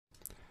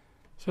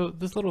So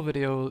this little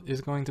video is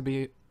going to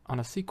be on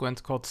a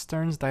sequence called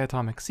Stern's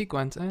diatomic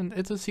sequence, and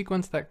it's a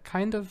sequence that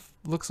kind of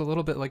looks a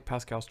little bit like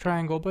Pascal's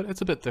triangle, but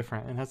it's a bit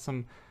different and has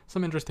some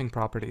interesting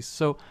properties.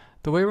 So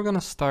the way we're going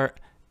to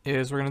start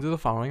is we're going to do the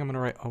following. I'm going to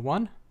write a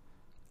 1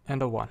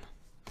 and a 1.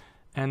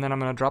 And then I'm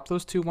going to drop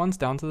those two 1s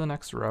down to the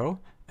next row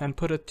and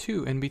put a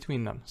 2 in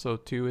between them. So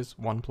 2 is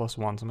 1 plus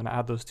 1, so I'm going to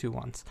add those two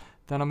 1s.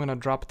 Then I'm going to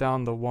drop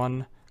down the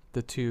 1,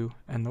 the 2,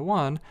 and the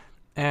 1,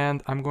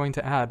 and I'm going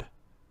to add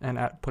and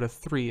put a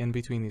 3 in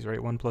between these,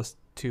 right? 1 plus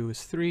 2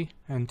 is 3,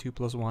 and 2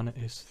 plus 1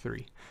 is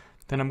 3.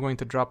 Then I'm going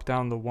to drop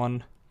down the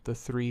 1, the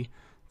 3,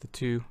 the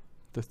 2,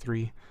 the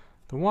 3,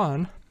 the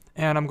 1,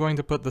 and I'm going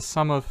to put the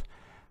sum of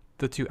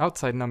the two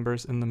outside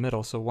numbers in the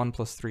middle. So 1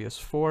 plus 3 is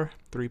 4,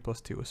 3 plus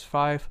 2 is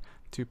 5,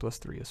 2 plus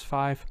 3 is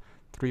 5,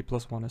 3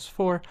 plus 1 is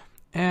 4,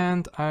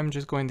 and I'm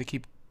just going to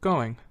keep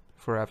going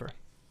forever,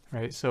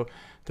 right? So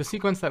the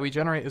sequence that we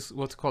generate is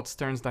what's called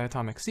Stern's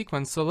diatomic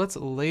sequence. So let's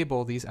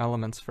label these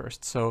elements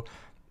first. So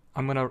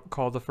I'm going to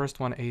call the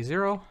first one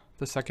A0,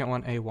 the second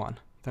one A1.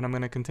 Then I'm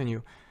going to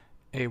continue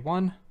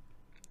A1,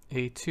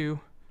 A2,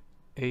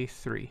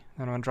 A3. Then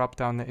I'm going to drop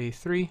down the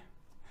A3,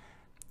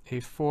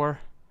 A4,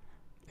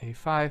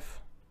 A5,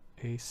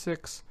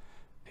 A6,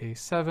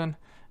 A7, and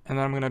then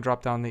I'm going to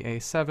drop down the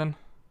A7,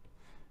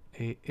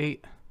 A8,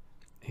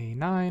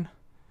 A9,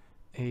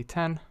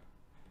 A10,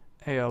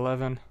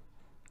 A11,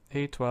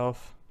 A12,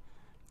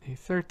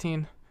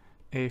 A13,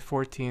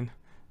 A14,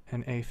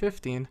 and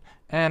A15,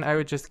 and I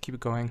would just keep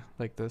going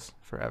like this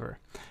forever.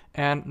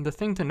 And the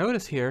thing to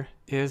notice here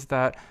is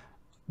that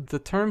the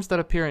terms that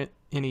appear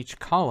in each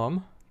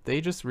column,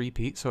 they just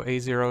repeat. So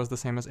A0 is the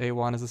same as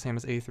A1, is the same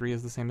as A3,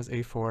 is the same as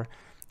A4.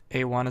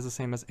 A1 is the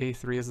same as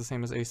A3, is the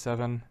same as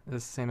A7, is the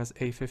same as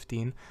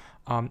A15.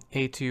 A2,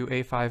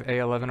 A5,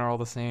 A11 are all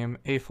the same.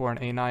 A4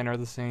 and A9 are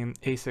the same.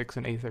 A6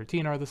 and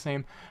A13 are the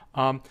same.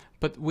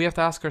 But we have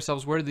to ask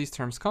ourselves, where do these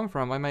terms come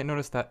from? I might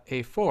notice that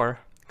A4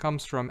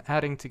 comes from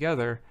adding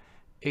together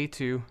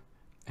A2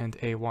 and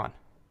A1,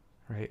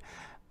 right?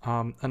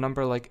 A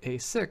number like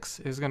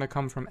A6 is going to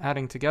come from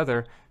adding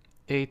together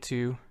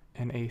A2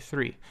 and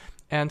A3.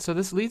 And so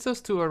this leads us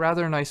to a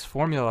rather nice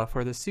formula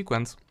for this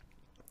sequence.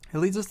 It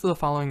leads us to the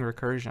following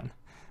recursion.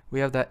 We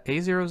have that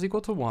A0 is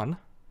equal to 1,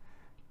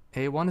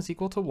 A1 is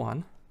equal to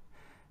 1,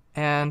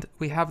 and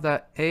we have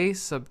that A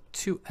sub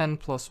 2n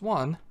plus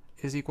 1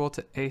 is equal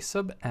to A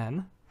sub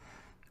n,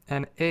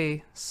 and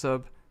A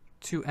sub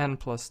 2n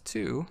plus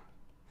 2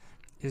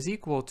 is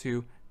equal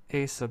to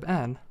A sub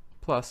n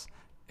plus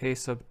A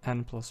sub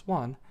n plus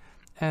 1,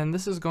 and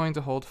this is going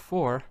to hold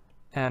for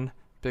n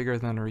bigger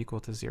than or equal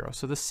to 0.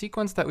 So the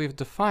sequence that we've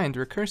defined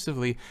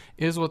recursively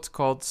is what's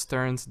called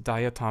Stern's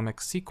diatomic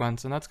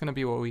sequence, and that's going to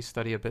be what we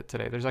study a bit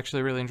today. There's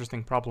actually a really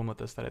interesting problem with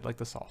this that I'd like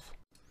to solve.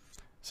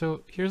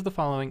 So here's the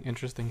following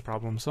interesting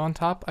problem. So on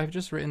top, I've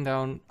just written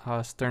down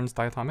Stern's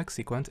diatomic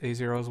sequence.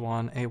 A0 is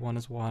 1, A1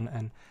 is 1,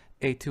 and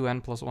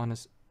A2n plus 1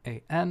 is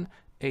an,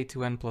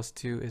 A2n plus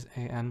 2 is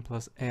an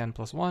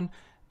plus 1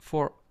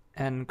 for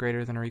n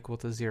greater than or equal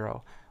to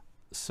 0.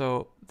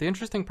 So the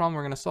interesting problem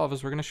we're going to solve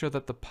is we're going to show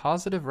that the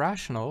positive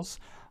rationals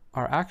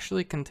are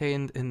actually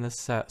contained in this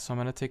set. So I'm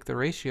going to take the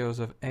ratios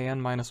of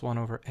an minus 1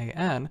 over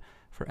an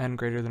for n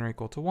greater than or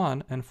equal to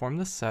 1 and form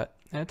this set.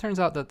 And it turns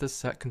out that this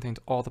set contains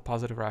all the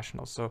positive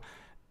rationals. So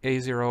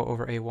a0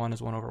 over a1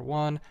 is 1 over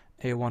 1,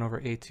 a1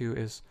 over a2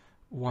 is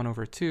 1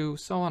 over 2,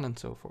 so on and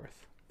so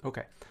forth.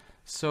 Okay,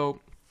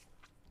 so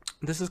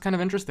this is kind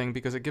of interesting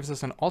because it gives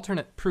us an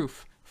alternate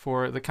proof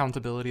for the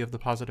countability of the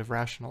positive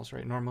rationals,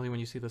 right? Normally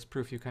when you see this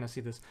proof, you kind of see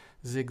this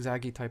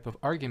zigzaggy type of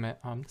argument.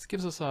 This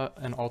gives us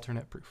an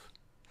alternate proof.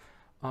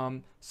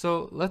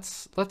 So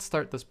let's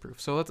start this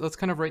proof. So let's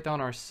kind of write down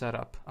our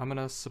setup. I'm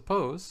going to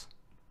suppose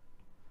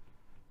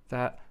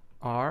that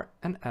R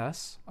and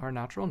S are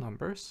natural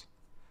numbers,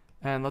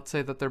 and let's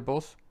say that they're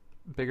both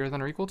bigger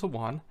than or equal to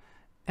 1,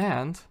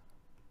 and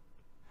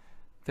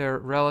they're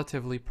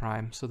relatively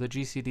prime, so the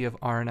GCD of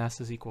R and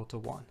S is equal to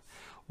 1.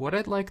 What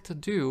I'd like to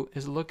do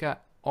is look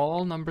at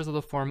all numbers of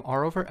the form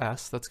R over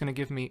S, that's going to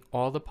give me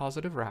all the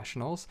positive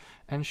rationals,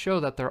 and show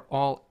that they're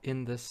all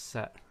in this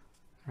set,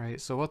 right?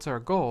 So what's our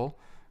goal?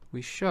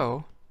 We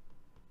show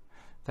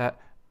that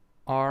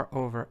R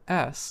over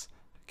S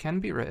can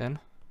be written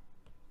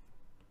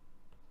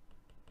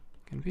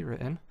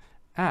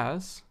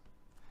as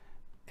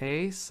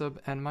A sub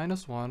n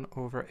minus 1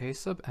 over A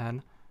sub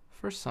n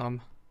for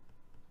some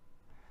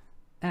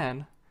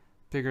n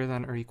bigger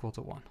than or equal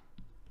to 1.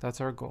 That's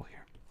our goal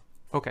here.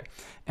 Okay,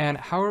 and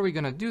how are we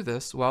going to do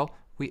this? Well,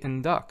 we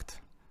induct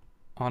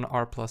on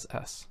R plus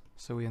S.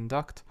 So we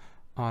induct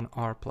on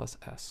R plus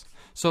S.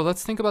 So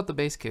let's think about the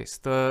base case.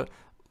 The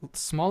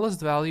smallest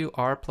value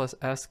R plus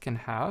S can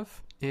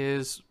have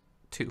is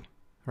 2,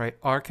 right?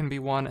 R can be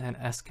 1 and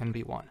S can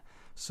be 1.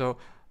 So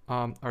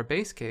our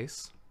base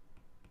case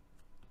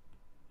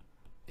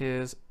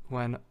is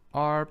when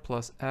R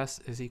plus S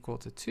is equal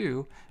to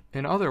 2.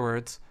 In other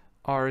words,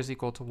 R is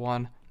equal to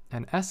 1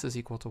 and S is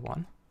equal to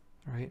 1,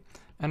 right?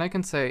 And I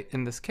can say,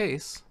 in this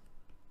case,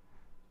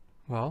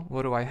 Well,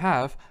 what do I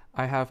have?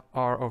 I have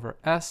r over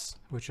s,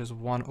 which is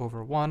 1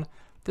 over 1.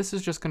 This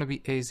is just going to be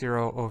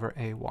a0 over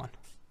a1.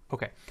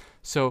 Okay,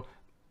 so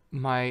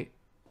my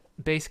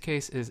base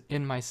case is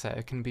in my set.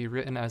 It can be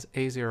written as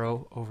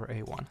a0 over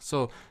a1.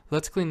 So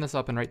let's clean this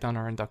up and write down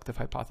our inductive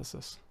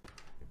hypothesis.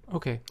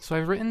 Okay, so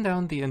I've written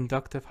down the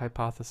inductive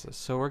hypothesis.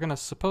 So we're going to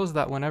suppose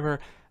that whenever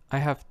I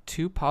have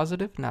two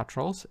positive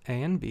naturals, a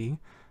and b,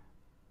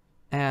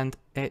 and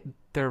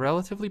they're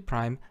relatively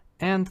prime,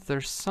 and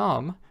their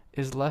sum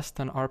is less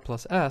than r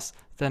plus s,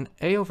 then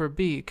a over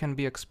b can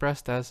be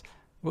expressed as,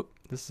 whoop,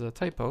 this is a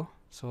typo,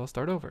 so I'll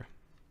start over.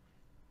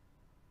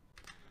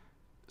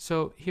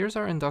 So here's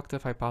our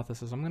inductive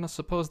hypothesis. I'm going to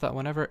suppose that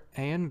whenever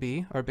a and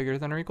b are bigger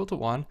than or equal to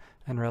 1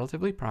 and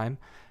relatively prime,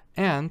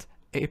 and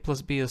a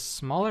plus b is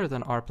smaller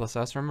than r plus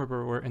s,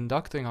 remember we're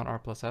inducting on r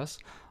plus s,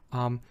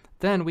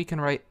 then we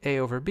can write a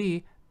over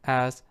b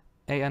as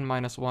an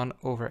minus 1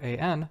 over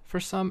an for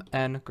some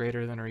n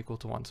greater than or equal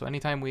to 1. So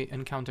anytime we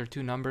encounter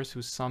two numbers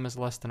whose sum is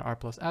less than r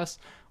plus s,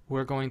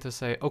 we're going to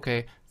say,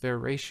 okay, their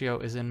ratio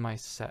is in my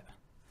set.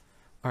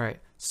 All right,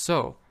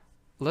 so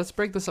let's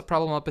break this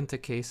problem up into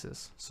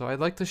cases. So I'd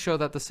like to show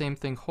that the same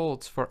thing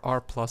holds for r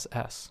plus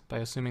s by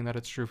assuming that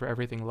it's true for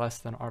everything less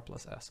than r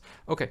plus s.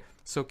 Okay,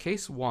 so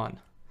case 1.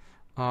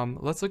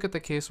 Let's look at the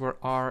case where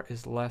r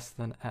is less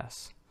than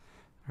s.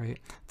 Right?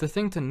 The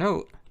thing to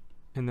note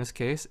in this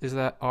case is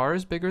that r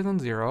is bigger than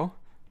 0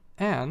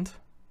 and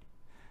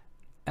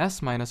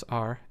s minus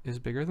r is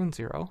bigger than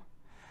 0,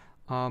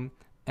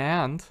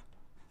 and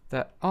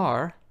that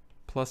r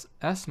plus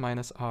s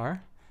minus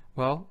r,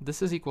 well,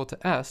 this is equal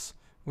to s,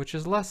 which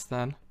is less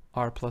than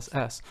r plus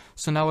s.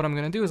 So now what I'm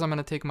going to do is I'm going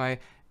to take my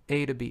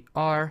a to be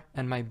r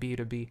and my b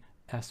to be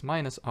s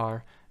minus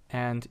r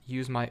and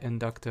use my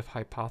inductive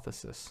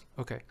hypothesis.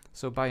 Okay,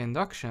 so by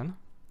induction,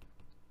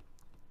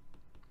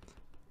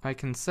 I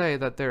can say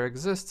that there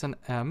exists an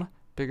m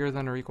bigger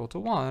than or equal to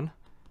 1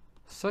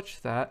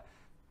 such that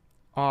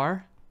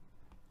r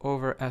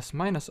over s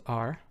minus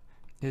r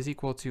is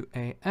equal to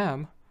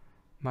am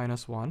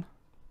minus 1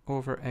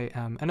 over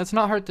am. And it's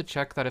not hard to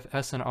check that if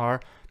s and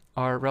r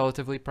are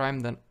relatively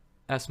prime, then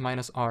s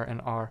minus r and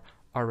r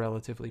are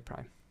relatively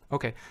prime.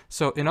 Okay,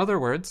 so in other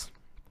words,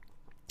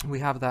 we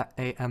have that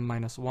am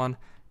minus 1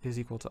 is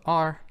equal to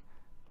r,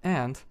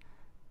 and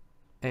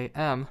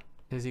am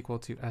is equal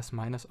to s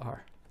minus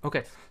r.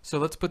 Okay, so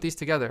let's put these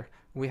together.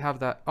 We have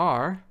that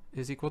r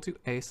is equal to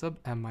a sub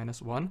m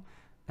minus 1,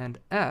 and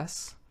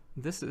s,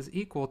 this is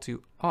equal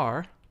to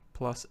r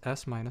plus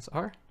s minus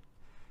r,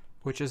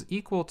 which is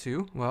equal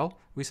to, well,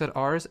 we said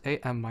r is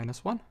am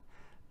minus 1,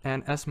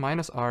 and s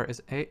minus r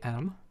is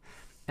am,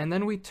 and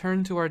then we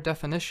turn to our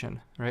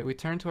definition, right? We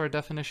turn to our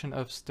definition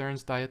of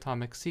Stern's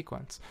diatomic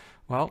sequence.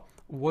 Well,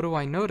 what do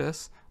I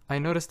notice? I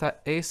notice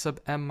that a sub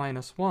m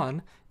minus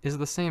 1 is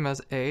the same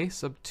as a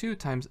sub 2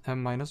 times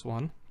m minus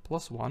 1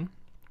 plus 1,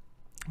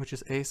 which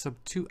is a sub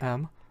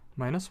 2m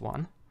minus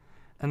 1.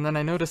 And then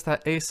I notice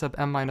that a sub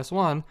m minus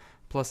 1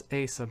 plus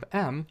a sub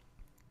m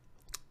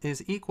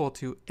is equal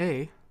to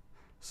a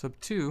sub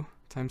 2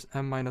 times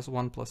m minus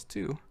 1 plus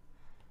 2,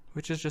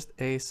 which is just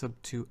a sub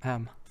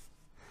 2m.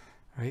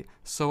 Right?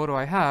 So what do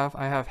I have?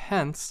 I have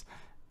hence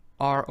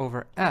r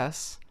over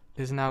s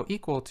is now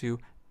equal to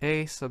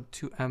a sub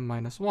 2m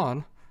minus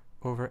 1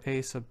 over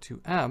a sub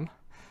 2m,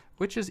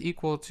 which is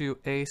equal to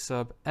a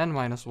sub n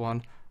minus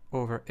 1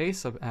 over a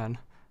sub n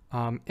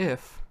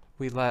if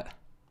we let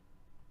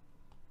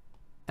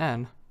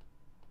n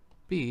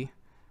be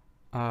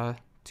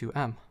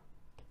 2m.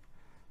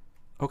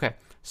 Okay,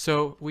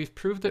 so we've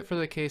proved it for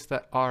the case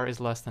that r is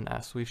less than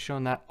s. We've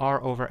shown that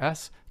r over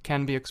s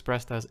can be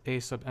expressed as a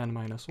sub n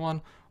minus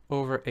 1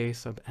 over a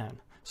sub n.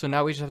 So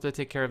now we just have to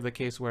take care of the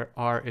case where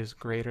r is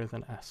greater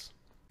than s.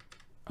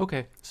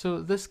 Okay,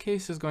 so this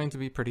case is going to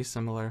be pretty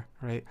similar,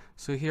 right?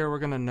 So here we're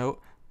going to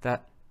note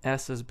that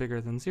s is bigger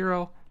than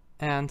 0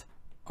 and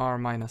r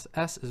minus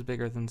s is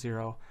bigger than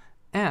 0.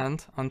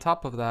 And on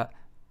top of that,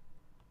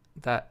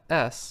 that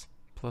s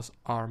plus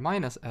r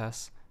minus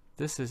s,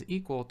 this is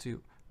equal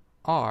to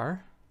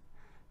r,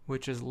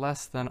 which is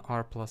less than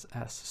r plus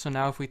s. So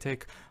now if we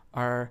take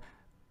our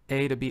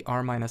a to be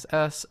r minus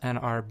s and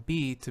our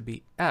b to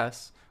be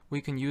s,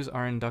 we can use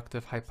our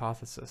inductive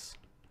hypothesis.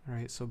 All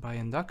right, so by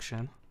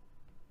induction,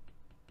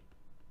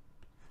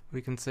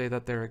 we can say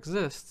that there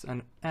exists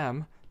an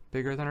m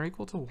bigger than or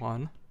equal to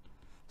 1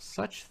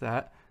 such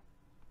that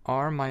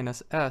r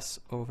minus s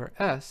over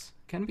s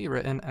can be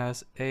written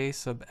as a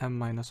sub m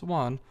minus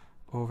 1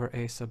 over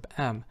a sub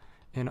m.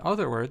 In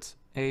other words,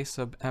 a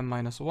sub m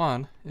minus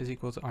 1 is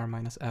equal to r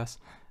minus s,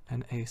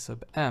 and a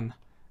sub m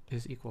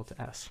is equal to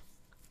s.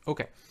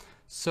 Okay,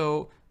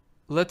 so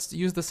let's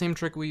use the same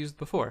trick we used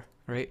before,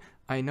 right?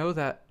 I know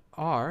that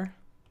r,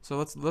 so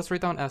let's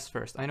write down s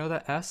first. I know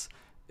that s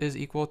is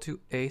equal to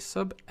a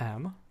sub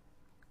m,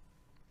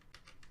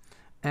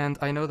 and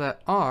I know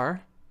that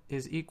r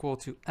is equal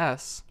to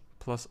s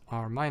plus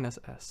r minus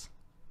s,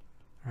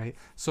 right?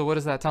 So what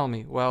does that tell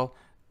me? Well,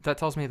 that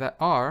tells me that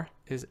r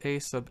is a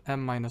sub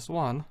m minus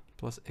 1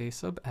 plus a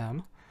sub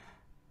m,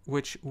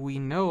 which we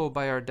know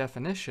by our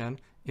definition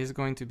is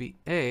going to be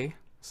a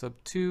sub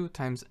 2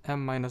 times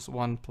m minus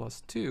 1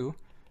 plus 2,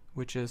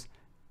 which is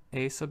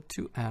a sub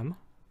 2m.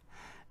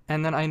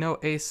 And then I know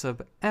a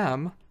sub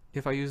m,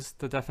 if I use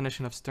the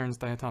definition of Stern's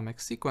diatomic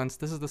sequence,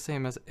 this is the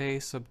same as a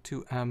sub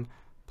 2m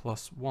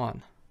plus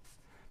 1.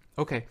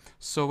 Okay,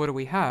 so what do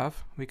we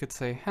have? We could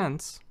say,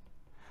 hence,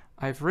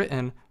 I've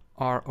written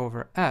r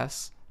over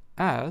s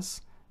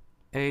as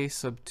a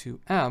sub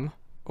 2m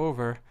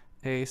over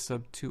a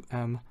sub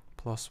 2m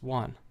plus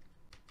 1.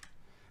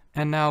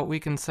 And now we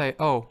can say,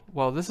 oh,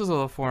 well, this is of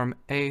the form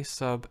a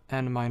sub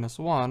n minus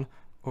 1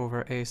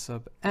 over a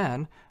sub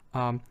n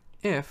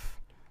if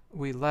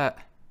we let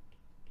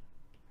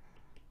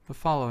the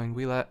following,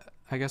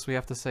 I guess we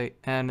have to say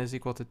n is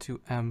equal to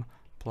 2m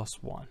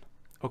plus 1.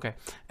 Okay,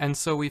 and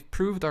so we've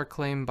proved our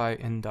claim by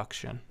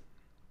induction.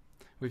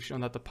 We've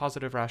shown that the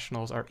positive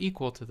rationals are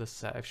equal to this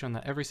set. I've shown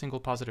that every single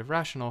positive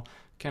rational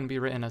can be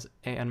written as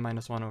an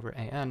minus 1 over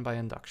an by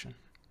induction.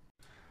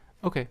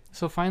 Okay,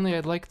 so finally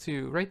I'd like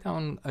to write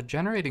down a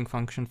generating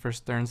function for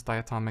Stern's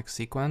diatomic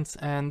sequence,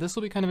 and this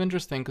will be kind of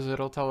interesting because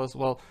it'll tell us,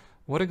 well,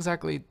 what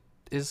exactly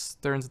is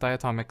Stern's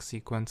diatomic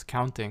sequence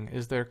counting?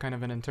 Is there kind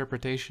of an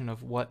interpretation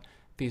of what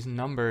these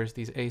numbers,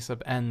 these a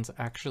sub n's,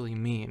 actually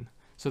mean?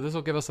 So this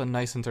will give us a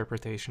nice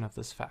interpretation of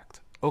this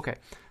fact. Okay,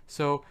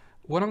 so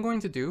what I'm going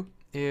to do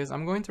is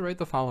I'm going to write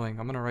the following.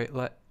 I'm going to write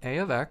let a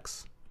of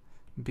x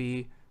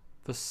be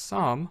the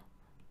sum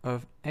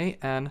of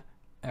an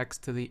x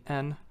to the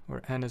n,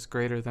 where n is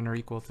greater than or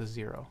equal to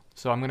 0.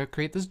 So I'm going to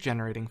create this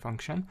generating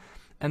function,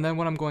 and then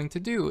what I'm going to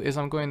do is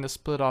I'm going to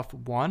split off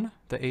 1,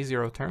 the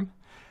a0 term.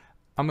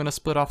 I'm going to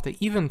split off the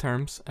even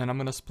terms, and I'm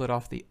going to split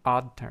off the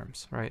odd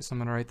terms, right? So I'm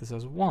going to write this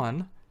as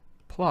 1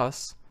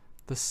 plus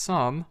the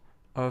sum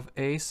of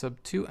a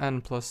sub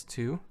 2n plus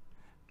 2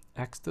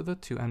 x to the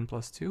 2n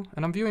plus 2,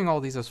 and I'm viewing all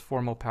these as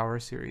formal power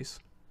series,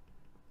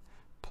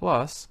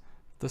 plus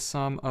the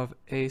sum of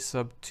a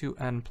sub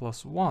 2n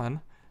plus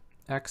 1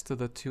 x to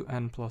the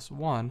 2n plus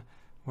 1,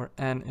 where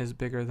n is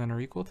bigger than or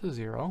equal to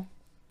 0.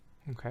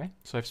 Okay,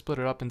 so I've split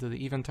it up into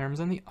the even terms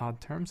and the odd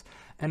terms,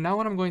 and now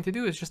what I'm going to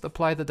do is just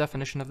apply the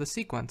definition of the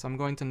sequence. I'm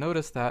going to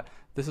notice that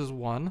this is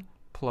 1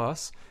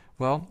 plus,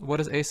 well,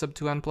 what is a sub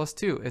 2n plus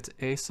 2? It's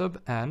a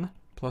sub n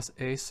plus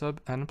a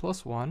sub n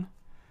plus 1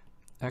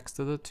 x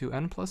to the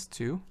 2n plus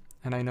 2,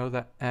 and I know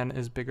that n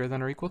is bigger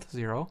than or equal to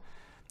 0,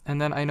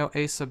 and then I know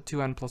a sub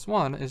 2n plus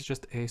 1 is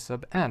just a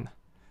sub n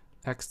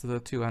x to the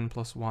 2n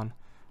plus 1,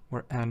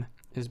 where n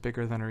is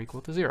bigger than or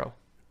equal to 0.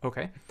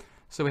 Okay,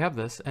 so we have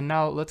this, and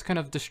now let's kind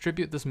of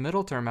distribute this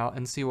middle term out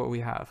and see what we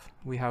have.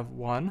 We have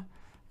 1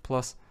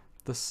 plus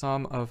the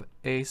sum of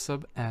a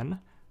sub n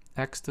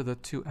x to the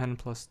 2n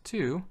plus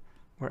 2,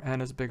 where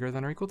n is bigger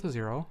than or equal to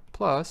 0,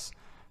 plus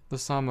the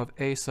sum of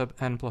a sub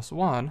n plus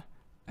 1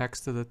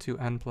 x to the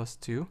 2n plus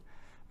 2,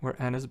 where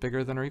n is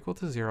bigger than or equal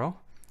to 0,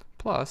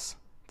 plus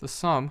the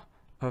sum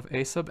of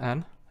a sub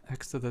n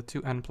x to the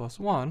 2n plus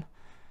 1,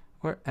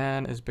 where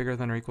n is bigger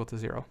than or equal to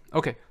 0.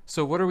 Okay,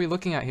 so what are we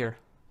looking at here?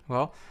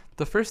 Well,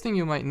 the first thing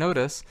you might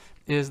notice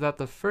is that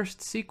the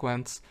first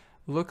sequence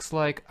looks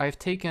like I've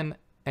taken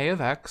a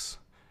of x,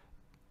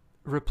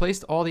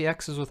 replaced all the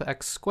x's with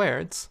x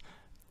squareds,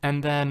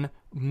 and then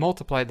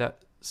multiplied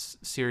that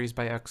series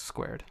by x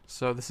squared.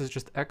 So this is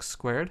just x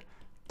squared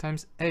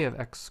times a of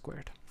x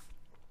squared.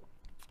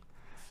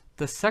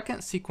 The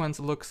second sequence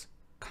looks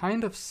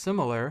kind of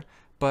similar,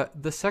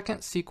 but the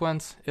second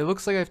sequence, it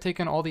looks like I've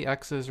taken all the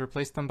x's,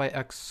 replaced them by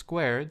x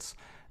squareds,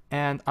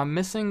 and I'm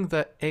missing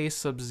the a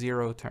sub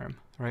 0 term,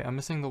 right? I'm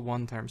missing the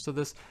 1 term. So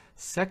this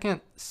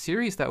second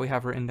series that we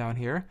have written down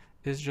here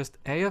is just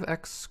a of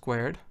x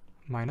squared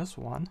minus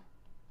 1.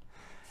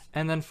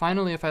 And then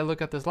finally, if I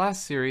look at this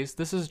last series,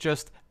 this is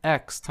just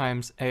x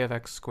times a of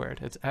x squared.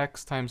 It's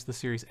x times the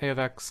series a of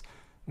x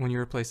when you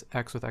replace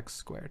x with x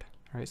squared,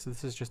 right? So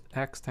this is just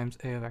x times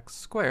a of x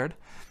squared.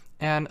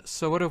 And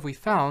so what have we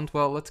found?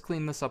 Well, let's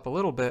clean this up a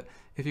little bit.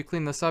 If you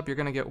clean this up, you're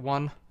going to get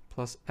 1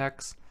 plus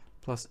x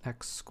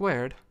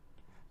squared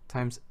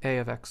times a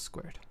of x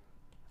squared.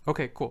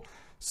 Okay, cool.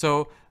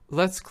 So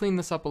let's clean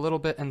this up a little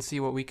bit and see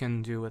what we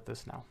can do with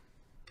this now.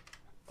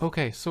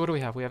 Okay, so what do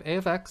we have? We have a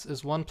of x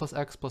is 1 plus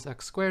x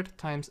squared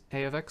times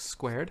a of x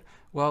squared.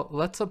 Well,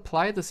 let's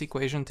apply this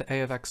equation to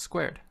a of x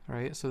squared,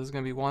 right? So this is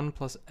going to be 1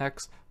 plus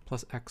x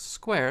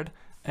squared.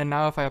 And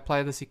now if I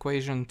apply this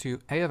equation to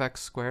a of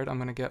x squared, I'm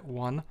going to get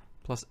 1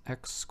 plus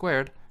x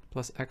squared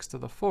plus x to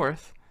the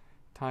 4th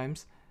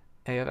times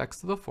a of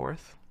x to the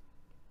 4th.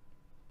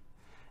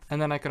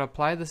 And then I can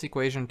apply this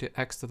equation to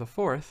x to the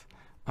 4th.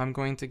 I'm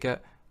going to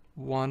get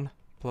 1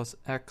 plus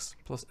x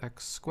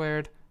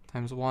squared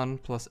times 1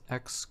 plus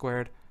x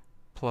squared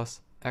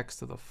plus x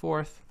to the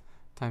 4th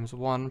times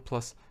 1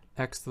 plus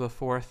x to the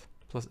 4th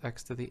plus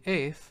x to the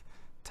 8th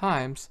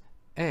times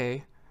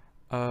a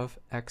of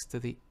x to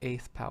the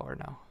 8th power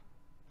now,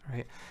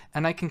 right?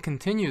 And I can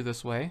continue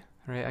this way,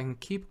 right? I can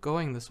keep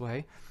going this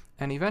way,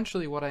 and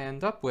eventually what I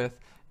end up with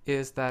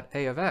is that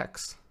a of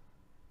x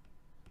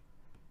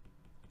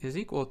is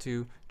equal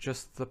to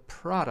just the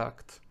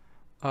product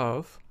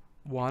of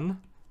 1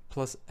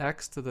 plus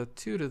x to the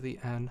 2 to the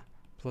n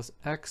plus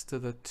x to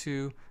the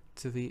 2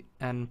 to the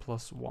n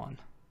plus 1.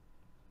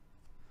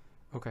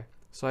 Okay,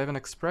 so I have an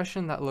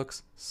expression that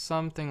looks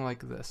something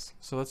like this.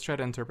 So let's try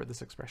to interpret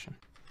this expression.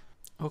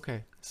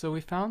 Okay, so we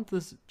found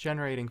this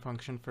generating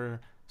function for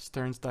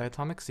Stern's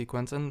diatomic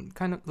sequence, and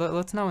kind of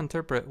let's now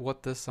interpret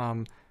what this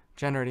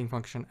generating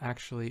function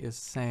actually is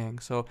saying.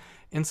 So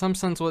in some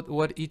sense,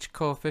 what each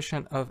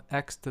coefficient of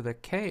x to the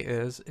k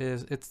is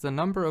it's the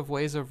number of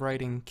ways of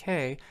writing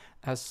k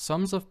as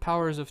sums of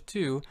powers of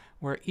 2,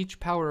 where each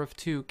power of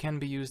 2 can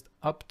be used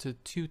up to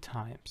 2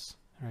 times.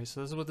 All right,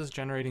 so this is what this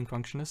generating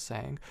function is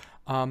saying.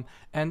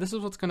 And this is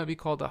what's going to be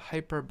called a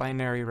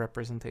hyperbinary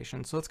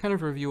representation. So let's kind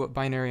of review what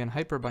binary and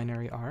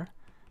hyperbinary are.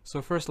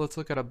 So first, let's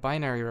look at a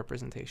binary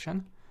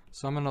representation.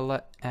 So I'm going to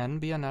let n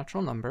be a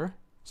natural number.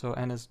 So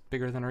n is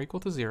bigger than or equal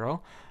to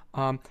 0.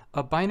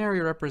 A binary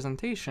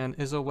representation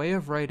is a way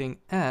of writing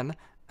n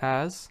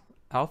as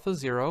alpha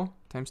 0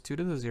 times 2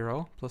 to the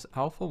 0 plus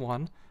alpha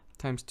 1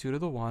 times 2 to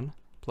the 1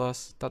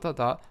 plus dot dot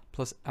dot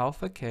plus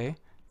alpha k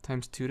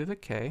times 2 to the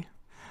k,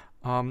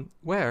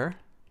 where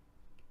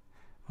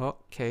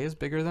k is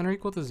bigger than or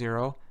equal to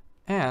 0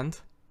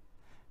 and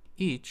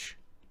each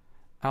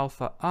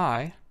alpha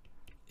I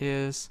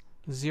is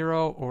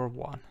 0 or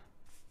 1.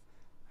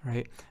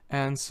 Right?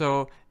 And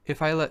so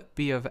if I let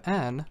b of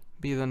n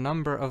be the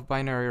number of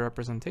binary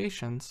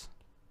representations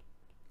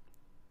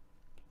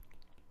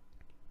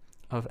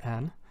of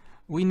n,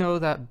 we know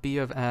that b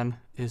of n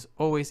is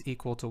always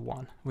equal to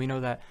 1. We know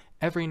that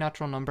every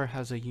natural number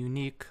has a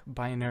unique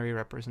binary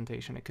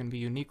representation. It can be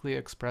uniquely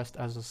expressed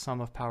as a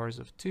sum of powers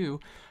of 2,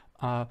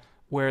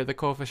 where the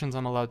coefficients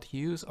I'm allowed to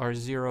use are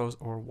 0s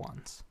or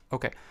 1s.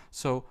 Okay,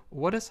 so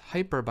what is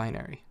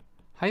hyperbinary?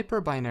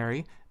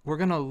 Hyperbinary, we're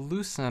going to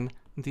loosen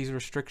these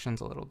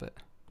restrictions a little bit.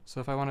 So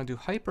if I want to do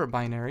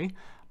hyperbinary,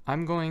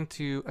 I'm going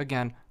to,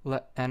 again,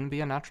 let n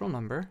be a natural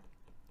number.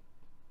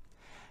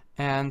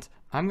 And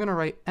I'm going to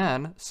write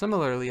n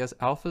similarly as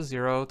alpha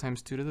 0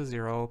 times 2 to the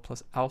 0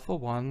 plus alpha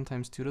 1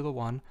 times 2 to the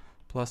 1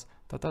 plus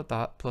dot dot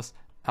dot plus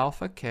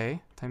alpha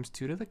k times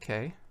 2 to the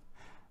k,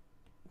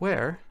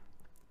 where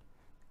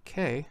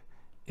k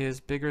is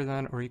bigger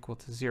than or equal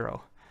to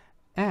 0.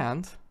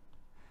 And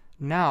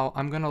now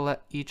I'm going to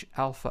let each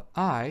alpha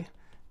I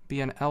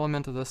be an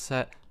element of the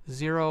set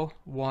 0,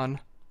 1,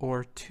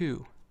 or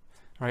 2.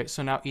 Right?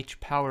 So now each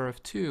power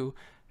of 2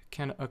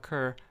 can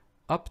occur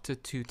up to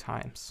 2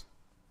 times.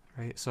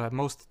 Right? So at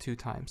most 2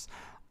 times.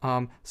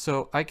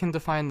 So I can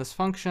define this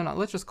function,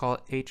 let's just call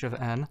it h of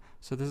n.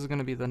 So this is going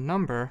to be the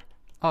number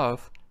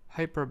of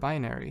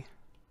hyperbinary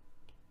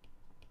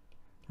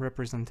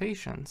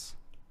representations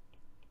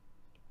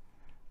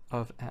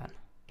of n.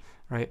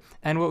 Right?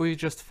 And what we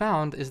just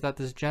found is that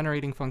this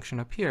generating function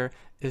up here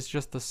is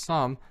just the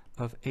sum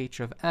of h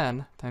of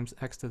n times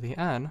x to the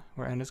n,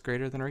 where n is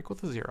greater than or equal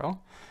to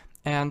 0.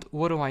 And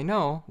what do I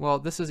know? Well,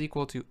 this is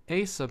equal to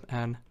a sub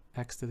n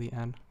x to the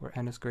n, where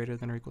n is greater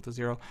than or equal to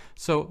 0.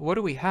 So what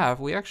do we have?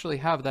 We actually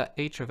have that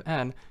h of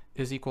n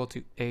is equal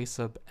to a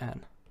sub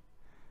n.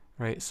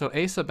 Right? So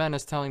a sub n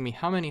is telling me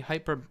how many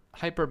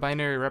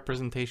hyperbinary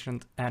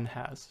representations n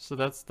has. So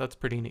that's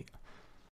pretty neat.